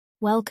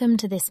Welcome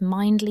to this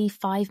Mindly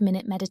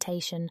 5-minute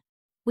meditation.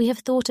 We have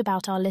thought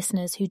about our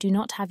listeners who do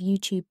not have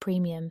YouTube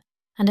Premium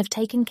and have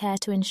taken care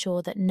to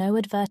ensure that no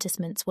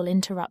advertisements will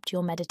interrupt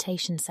your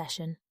meditation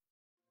session.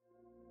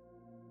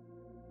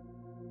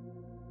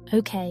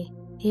 Okay,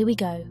 here we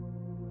go.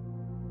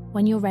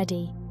 When you're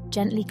ready,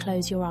 gently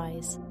close your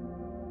eyes.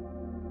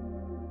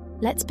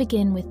 Let's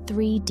begin with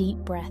 3 deep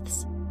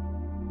breaths.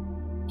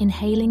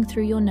 Inhaling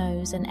through your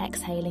nose and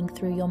exhaling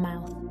through your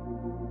mouth.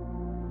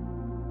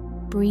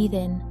 Breathe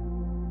in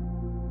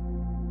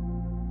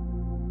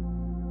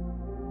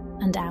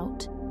and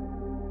out.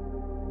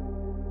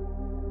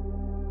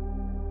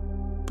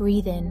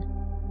 Breathe in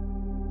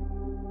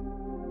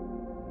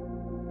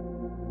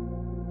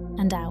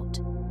and out.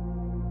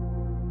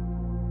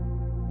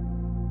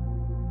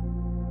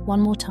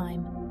 One more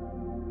time.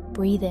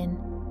 Breathe in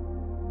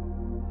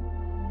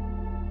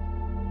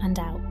and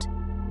out.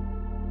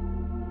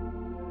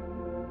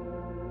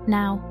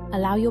 Now,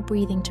 allow your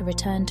breathing to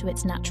return to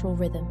its natural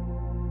rhythm.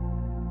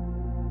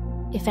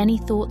 If any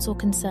thoughts or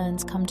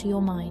concerns come to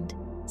your mind,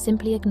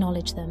 simply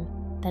acknowledge them,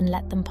 then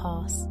let them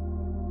pass.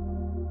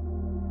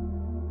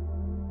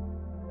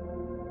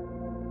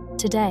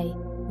 Today,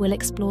 we'll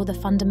explore the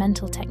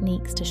fundamental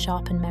techniques to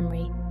sharpen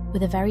memory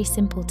with a very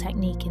simple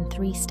technique in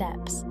 3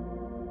 steps.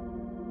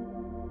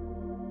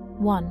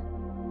 1.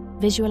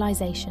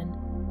 Visualization.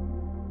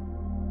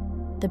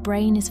 The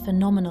brain is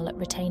phenomenal at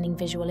retaining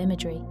visual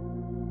imagery.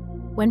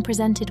 When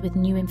presented with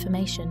new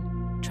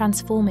information,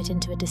 transform it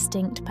into a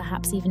distinct,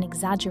 perhaps even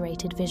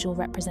exaggerated visual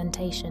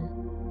representation.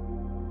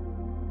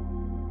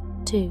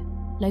 2.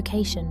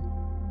 Location.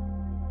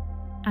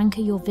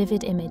 Anchor your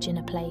vivid image in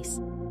a place.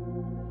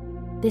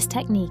 This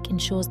technique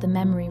ensures the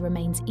memory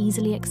remains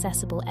easily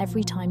accessible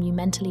every time you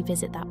mentally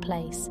visit that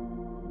place.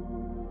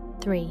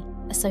 3.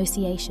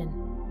 Association.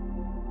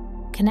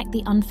 Connect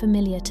the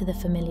unfamiliar to the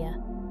familiar.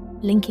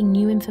 Linking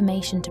new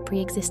information to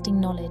pre-existing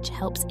knowledge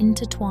helps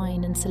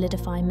intertwine and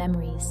solidify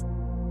memories.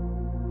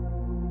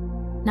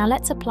 Now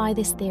let's apply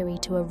this theory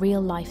to a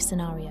real-life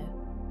scenario.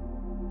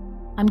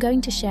 I'm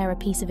going to share a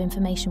piece of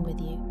information with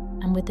you,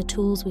 and with the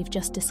tools we've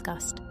just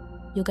discussed,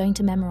 you're going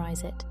to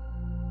memorize it.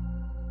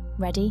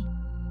 Ready?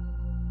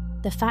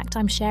 The fact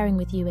I'm sharing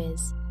with you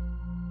is,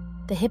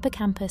 the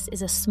hippocampus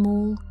is a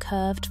small,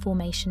 curved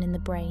formation in the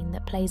brain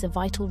that plays a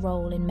vital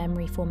role in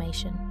memory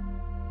formation.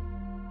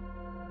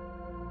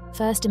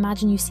 First,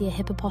 imagine you see a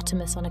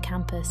hippopotamus on a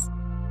campus,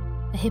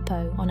 a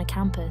hippo on a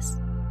campus.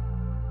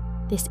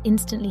 This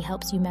instantly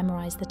helps you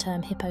memorize the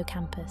term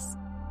hippocampus.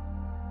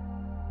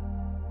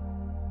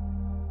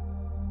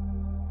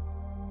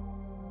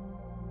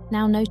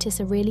 Now notice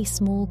a really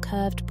small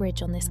curved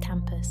bridge on this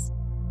campus.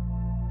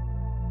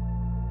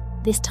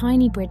 This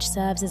tiny bridge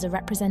serves as a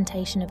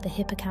representation of the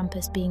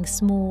hippocampus being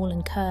small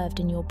and curved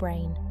in your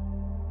brain.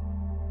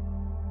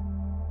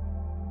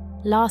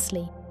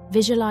 Lastly,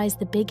 visualize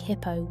the big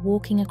hippo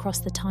walking across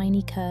the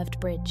tiny curved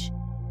bridge.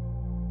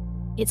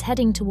 It's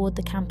heading toward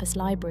the campus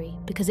library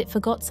because it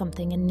forgot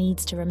something and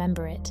needs to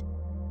remember it.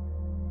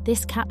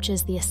 This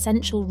captures the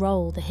essential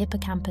role the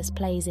hippocampus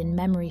plays in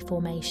memory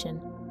formation.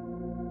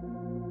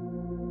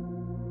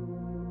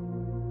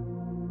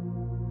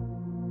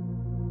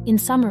 In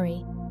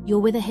summary, you're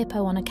with a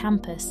hippo on a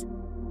campus,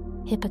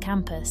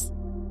 hippocampus,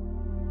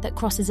 that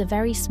crosses a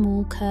very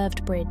small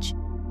curved bridge,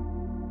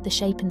 the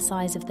shape and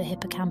size of the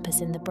hippocampus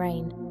in the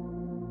brain,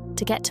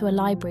 to get to a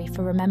library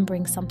for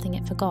remembering something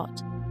it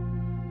forgot,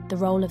 the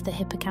role of the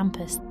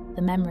hippocampus,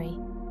 the memory.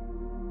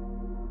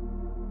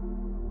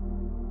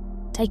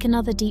 Take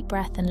another deep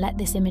breath and let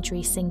this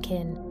imagery sink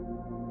in.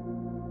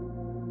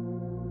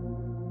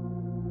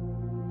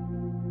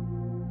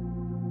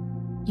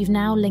 You've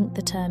now linked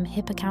the term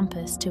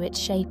hippocampus to its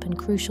shape and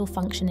crucial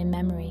function in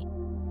memory,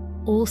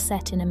 all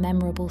set in a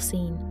memorable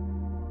scene.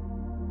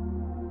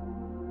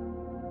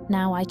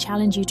 Now I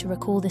challenge you to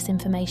recall this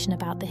information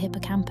about the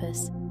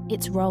hippocampus,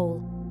 its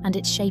role, and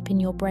its shape in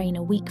your brain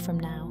a week from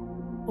now,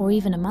 or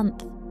even a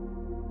month.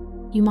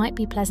 You might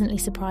be pleasantly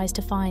surprised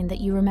to find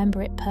that you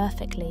remember it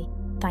perfectly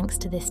thanks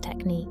to this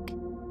technique.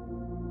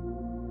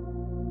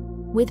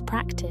 With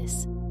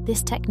practice,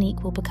 this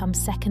technique will become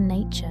second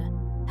nature,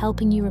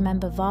 helping you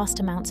remember vast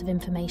amounts of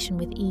information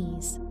with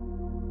ease.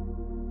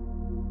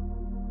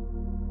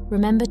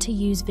 Remember to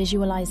use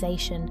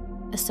visualization,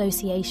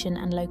 association,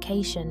 and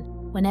location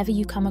whenever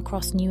you come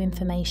across new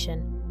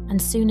information, and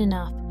soon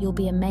enough you'll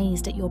be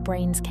amazed at your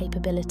brain's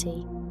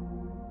capability.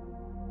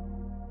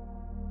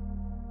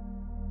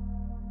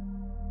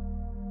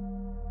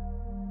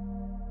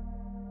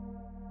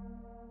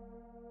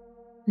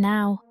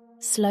 Now,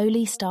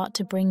 slowly start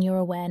to bring your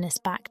awareness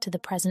back to the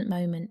present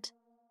moment.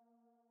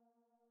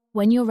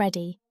 When you're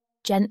ready,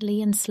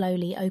 gently and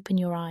slowly open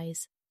your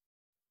eyes,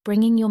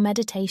 bringing your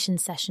meditation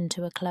session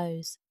to a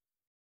close.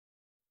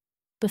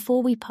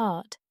 Before we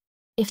part,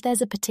 if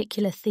there's a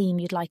particular theme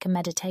you'd like a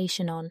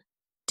meditation on,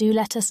 do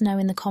let us know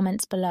in the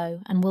comments below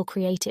and we'll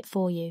create it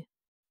for you.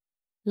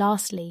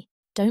 Lastly,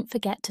 don't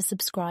forget to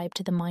subscribe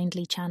to the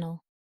Mindly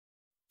channel.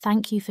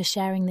 Thank you for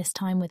sharing this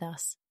time with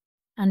us.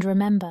 And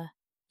remember,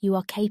 you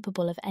are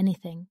capable of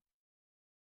anything.